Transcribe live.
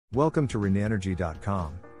Welcome to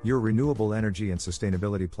renenergy.com, your renewable energy and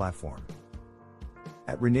sustainability platform.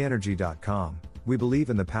 At renenergy.com, we believe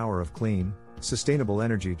in the power of clean, sustainable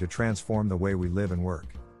energy to transform the way we live and work.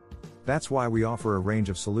 That's why we offer a range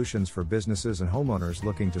of solutions for businesses and homeowners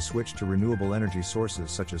looking to switch to renewable energy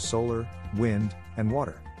sources such as solar, wind, and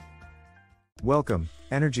water. Welcome,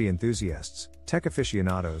 energy enthusiasts, tech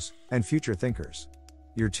aficionados, and future thinkers.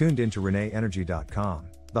 You're tuned into renenergy.com,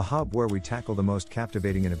 the hub where we tackle the most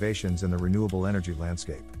captivating innovations in the renewable energy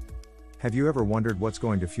landscape. Have you ever wondered what's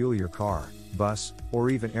going to fuel your car, bus, or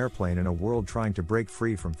even airplane in a world trying to break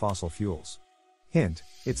free from fossil fuels? Hint,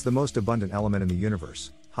 it's the most abundant element in the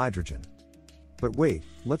universe, hydrogen. But wait,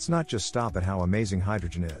 let's not just stop at how amazing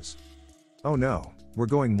hydrogen is. Oh no, we're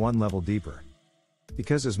going one level deeper.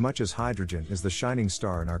 Because as much as hydrogen is the shining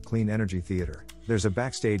star in our clean energy theater, there's a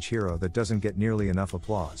backstage hero that doesn't get nearly enough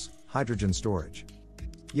applause: hydrogen storage.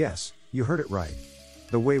 Yes, you heard it right.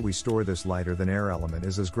 The way we store this lighter-than-air element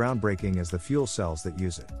is as groundbreaking as the fuel cells that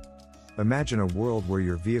use it. Imagine a world where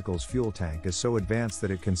your vehicle's fuel tank is so advanced that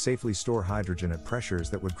it can safely store hydrogen at pressures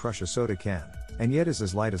that would crush a soda can, and yet is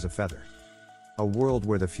as light as a feather. A world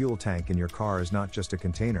where the fuel tank in your car is not just a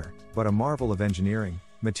container, but a marvel of engineering,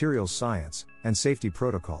 materials science, and safety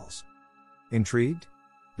protocols. Intrigued?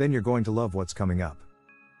 Then you're going to love what's coming up.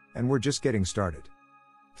 And we're just getting started.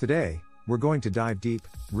 Today, we're going to dive deep,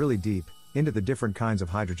 really deep, into the different kinds of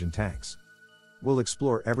hydrogen tanks. We'll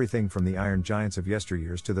explore everything from the iron giants of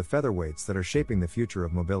yesteryears to the featherweights that are shaping the future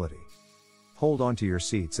of mobility. Hold on to your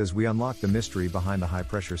seats as we unlock the mystery behind the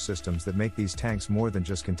high-pressure systems that make these tanks more than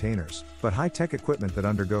just containers, but high-tech equipment that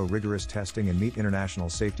undergo rigorous testing and meet international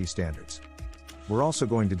safety standards. We're also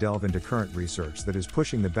going to delve into current research that is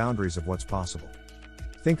pushing the boundaries of what's possible.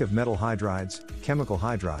 Think of metal hydrides, chemical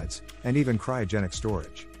hydrides, and even cryogenic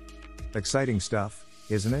storage. Exciting stuff,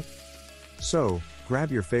 isn't it? So,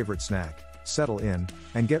 grab your favorite snack, settle in,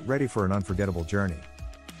 and get ready for an unforgettable journey.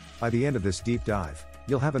 By the end of this deep dive,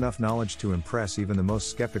 you'll have enough knowledge to impress even the most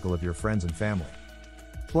skeptical of your friends and family.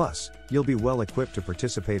 Plus, you'll be well equipped to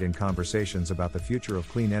participate in conversations about the future of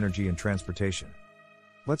clean energy and transportation.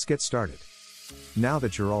 Let's get started. Now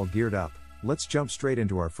that you're all geared up, let's jump straight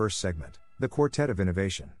into our first segment, the Quartet of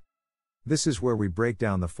Innovation. This is where we break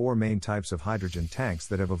down the four main types of hydrogen tanks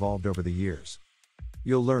that have evolved over the years.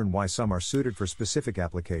 You'll learn why some are suited for specific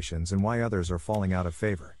applications and why others are falling out of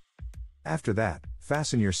favor. After that,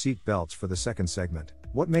 fasten your seat belts for the second segment,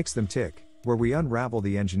 What Makes Them Tick, where we unravel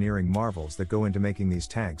the engineering marvels that go into making these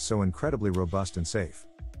tanks so incredibly robust and safe.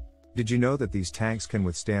 Did you know that these tanks can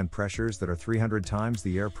withstand pressures that are 300 times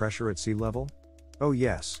the air pressure at sea level? Oh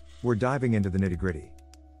yes, we're diving into the nitty-gritty.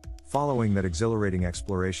 Following that exhilarating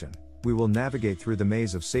exploration, we will navigate through the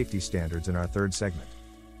maze of safety standards in our third segment.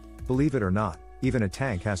 Believe it or not, even a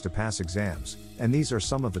tank has to pass exams, and these are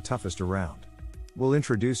some of the toughest around. We'll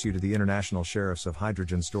introduce you to the International Sheriffs of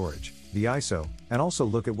Hydrogen Storage, the ISO, and also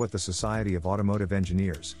look at what the Society of Automotive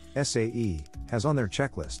Engineers, SAE, has on their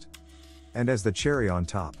checklist. And as the cherry on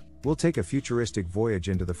top, we'll take a futuristic voyage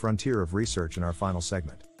into the frontier of research in our final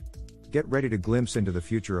segment. Get ready to glimpse into the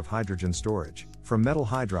future of hydrogen storage, from metal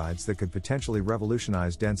hydrides that could potentially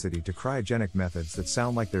revolutionize density to cryogenic methods that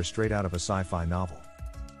sound like they're straight out of a sci-fi novel.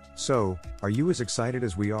 So, are you as excited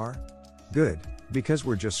as we are? Good, because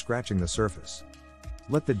we're just scratching the surface.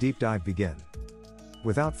 Let the deep dive begin.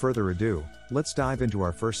 Without further ado, let's dive into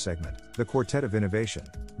our first segment, the Quartet of Innovation,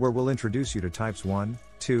 where we'll introduce you to types 1,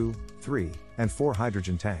 2, 3, and 4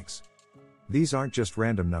 hydrogen tanks. These aren't just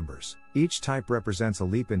random numbers. Each type represents a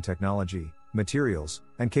leap in technology, materials,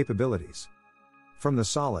 and capabilities. From the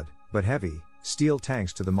solid, but heavy, steel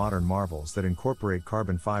tanks to the modern marvels that incorporate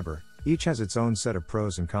carbon fiber, each has its own set of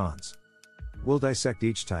pros and cons. We'll dissect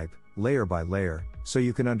each type, layer by layer, so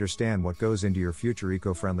you can understand what goes into your future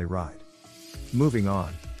eco-friendly ride. Moving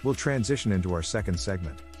on, we'll transition into our second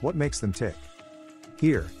segment, What Makes Them Tick.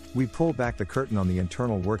 Here, we pull back the curtain on the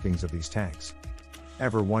internal workings of these tanks.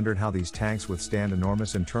 Ever wondered how these tanks withstand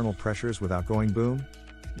enormous internal pressures without going boom?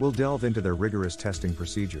 We'll delve into their rigorous testing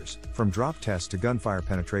procedures, from drop tests to gunfire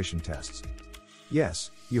penetration tests. Yes,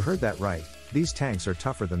 you heard that right, these tanks are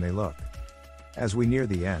tougher than they look. As we near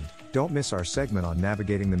the end, don't miss our segment on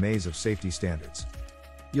navigating the maze of safety standards.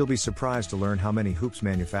 You'll be surprised to learn how many hoops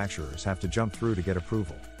manufacturers have to jump through to get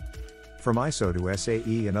approval. From ISO to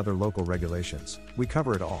SAE and other local regulations, we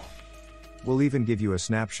cover it all. We'll even give you a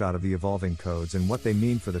snapshot of the evolving codes and what they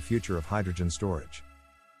mean for the future of hydrogen storage.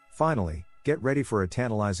 Finally, get ready for a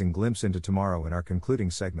tantalizing glimpse into tomorrow in our concluding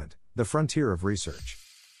segment, The Frontier of Research.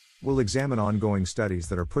 We'll examine ongoing studies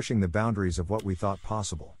that are pushing the boundaries of what we thought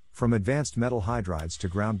possible, from advanced metal hydrides to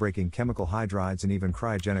groundbreaking chemical hydrides and even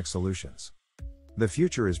cryogenic solutions. The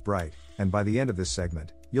future is bright, and by the end of this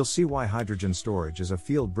segment, you'll see why hydrogen storage is a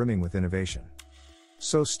field brimming with innovation.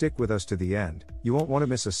 So stick with us to the end, you won't want to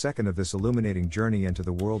miss a second of this illuminating journey into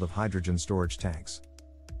the world of hydrogen storage tanks.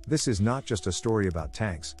 This is not just a story about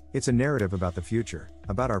tanks, it's a narrative about the future,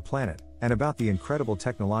 about our planet, and about the incredible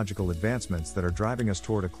technological advancements that are driving us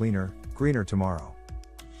toward a cleaner, greener tomorrow.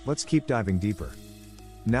 Let's keep diving deeper.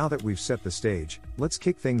 Now that we've set the stage, let's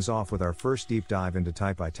kick things off with our first deep dive into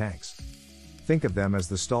Type I tanks. Think of them as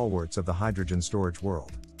the stalwarts of the hydrogen storage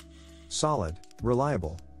world. Solid,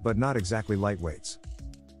 reliable, but not exactly lightweights.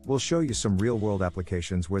 We'll show you some real-world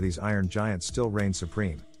applications where these iron giants still reign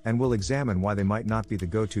supreme, and we'll examine why they might not be the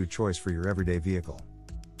go-to choice for your everyday vehicle.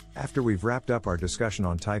 After we've wrapped up our discussion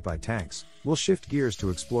on Type I tanks, we'll shift gears to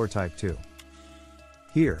explore Type II.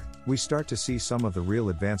 Here, we start to see some of the real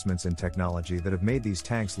advancements in technology that have made these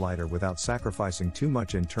tanks lighter without sacrificing too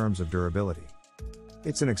much in terms of durability.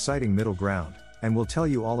 It's an exciting middle ground, and we'll tell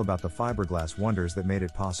you all about the fiberglass wonders that made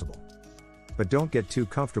it possible. But don't get too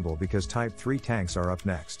comfortable because Type III tanks are up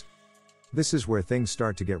next. This is where things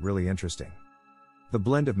start to get really interesting. The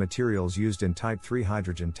blend of materials used in Type III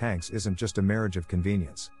hydrogen tanks isn't just a marriage of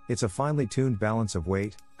convenience, it's a finely tuned balance of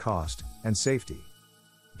weight, cost, and safety.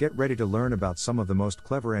 Get ready to learn about some of the most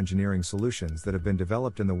clever engineering solutions that have been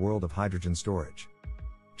developed in the world of hydrogen storage.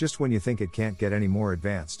 Just when you think it can't get any more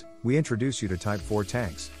advanced, we introduce you to Type IV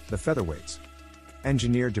tanks, the featherweights.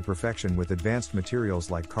 Engineered to perfection with advanced materials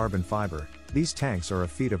like carbon fiber, these tanks are a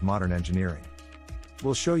feat of modern engineering.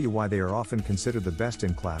 We'll show you why they are often considered the best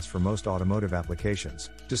in class for most automotive applications,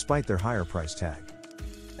 despite their higher price tag.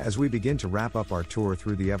 As we begin to wrap up our tour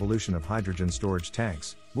through the evolution of hydrogen storage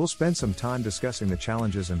tanks, we'll spend some time discussing the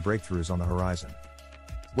challenges and breakthroughs on the horizon.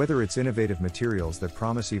 Whether it's innovative materials that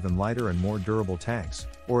promise even lighter and more durable tanks,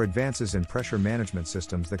 or advances in pressure management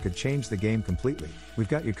systems that could change the game completely, we've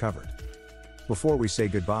got you covered. Before we say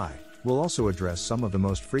goodbye, we'll also address some of the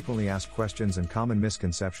most frequently asked questions and common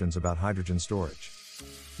misconceptions about hydrogen storage.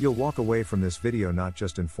 You'll walk away from this video not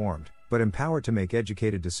just informed, but empowered to make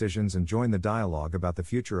educated decisions and join the dialogue about the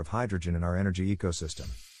future of hydrogen in our energy ecosystem.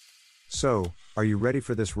 So, are you ready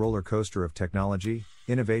for this roller coaster of technology,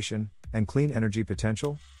 innovation, and clean energy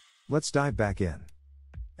potential? Let's dive back in.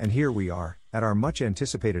 And here we are, at our much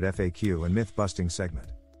anticipated FAQ and myth-busting segment.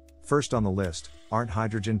 First on the list, aren't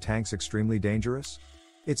hydrogen tanks extremely dangerous?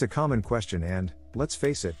 It's a common question and, let's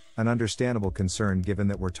face it, an understandable concern given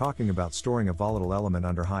that we're talking about storing a volatile element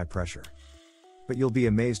under high pressure. But you'll be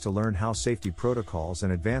amazed to learn how safety protocols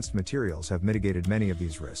and advanced materials have mitigated many of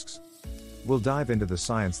these risks. We'll dive into the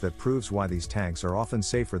science that proves why these tanks are often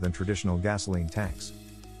safer than traditional gasoline tanks.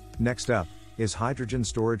 Next up, is hydrogen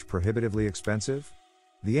storage prohibitively expensive?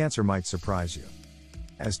 The answer might surprise you.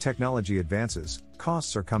 As technology advances,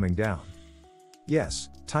 costs are coming down. Yes,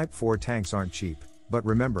 Type IV tanks aren't cheap, but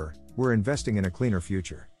remember, we're investing in a cleaner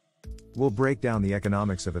future. We'll break down the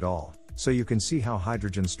economics of it all, so you can see how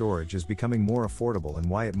hydrogen storage is becoming more affordable and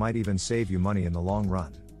why it might even save you money in the long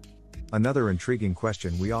run. Another intriguing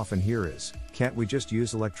question we often hear is, can't we just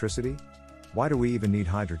use electricity? Why do we even need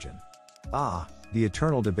hydrogen? The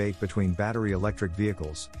eternal debate between battery electric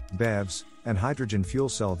vehicles, BEVs, and hydrogen fuel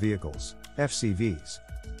cell vehicles, FCVs.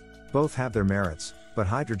 Both have their merits, but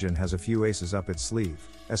hydrogen has a few aces up its sleeve,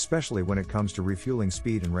 especially when it comes to refueling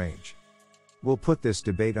speed and range. We'll put this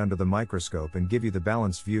debate under the microscope and give you the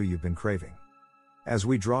balanced view you've been craving. As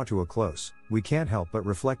we draw to a close, we can't help but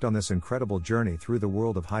reflect on this incredible journey through the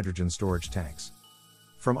world of hydrogen storage tanks.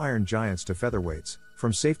 From iron giants to featherweights,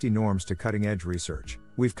 from safety norms to cutting-edge research,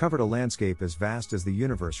 we've covered a landscape as vast as the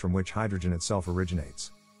universe from which hydrogen itself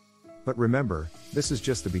originates. But remember, this is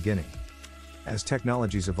just the beginning. As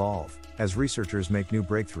technologies evolve, as researchers make new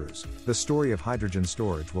breakthroughs, the story of hydrogen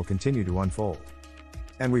storage will continue to unfold.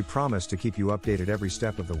 And we promise to keep you updated every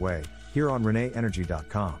step of the way, here on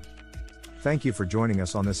renewable.com. Thank you for joining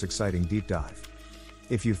us on this exciting deep dive.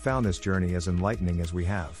 If you found this journey as enlightening as we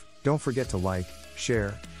have, don't forget to like,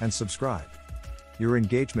 share, and subscribe. Your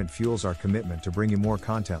engagement fuels our commitment to bring you more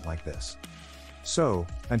content like this. So,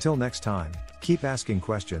 until next time, keep asking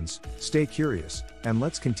questions, stay curious, and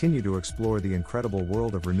let's continue to explore the incredible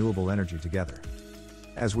world of renewable energy together.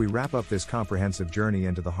 As we wrap up this comprehensive journey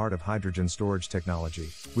into the heart of hydrogen storage technology,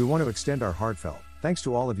 we want to extend our heartfelt thanks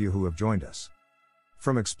to all of you who have joined us.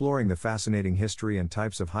 From exploring the fascinating history and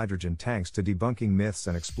types of hydrogen tanks to debunking myths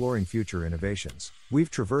and exploring future innovations, we've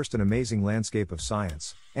traversed an amazing landscape of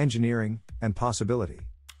science, engineering, and possibility.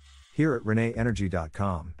 Here at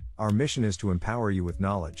renewable.com, our mission is to empower you with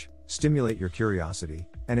knowledge, stimulate your curiosity,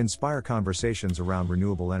 and inspire conversations around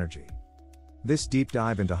renewable energy. This deep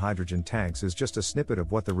dive into hydrogen tanks is just a snippet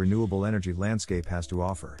of what the renewable energy landscape has to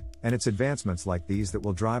offer, and it's advancements like these that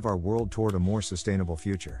will drive our world toward a more sustainable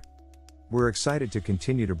future. We're excited to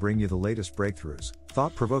continue to bring you the latest breakthroughs,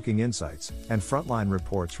 thought-provoking insights, and frontline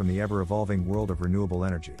reports from the ever-evolving world of renewable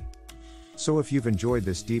energy. So if you've enjoyed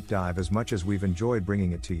this deep dive as much as we've enjoyed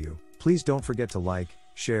bringing it to you, please don't forget to like,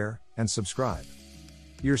 share, and subscribe.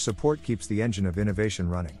 Your support keeps the engine of innovation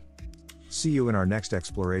running. See you in our next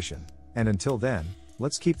exploration, and until then,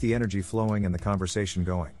 let's keep the energy flowing and the conversation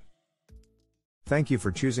going. Thank you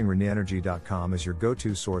for choosing renewable.com as your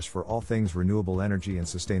go-to source for all things renewable energy and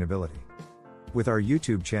sustainability. With our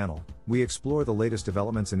YouTube channel, we explore the latest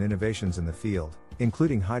developments and innovations in the field,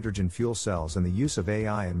 including hydrogen fuel cells and the use of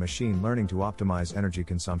AI and machine learning to optimize energy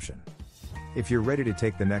consumption. If you're ready to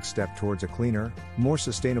take the next step towards a cleaner, more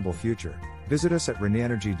sustainable future, visit us at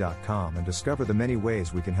renewable.com and discover the many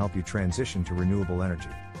ways we can help you transition to renewable energy.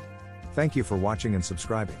 Thank you for watching and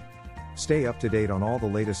subscribing. Stay up to date on all the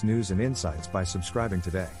latest news and insights by subscribing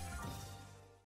today.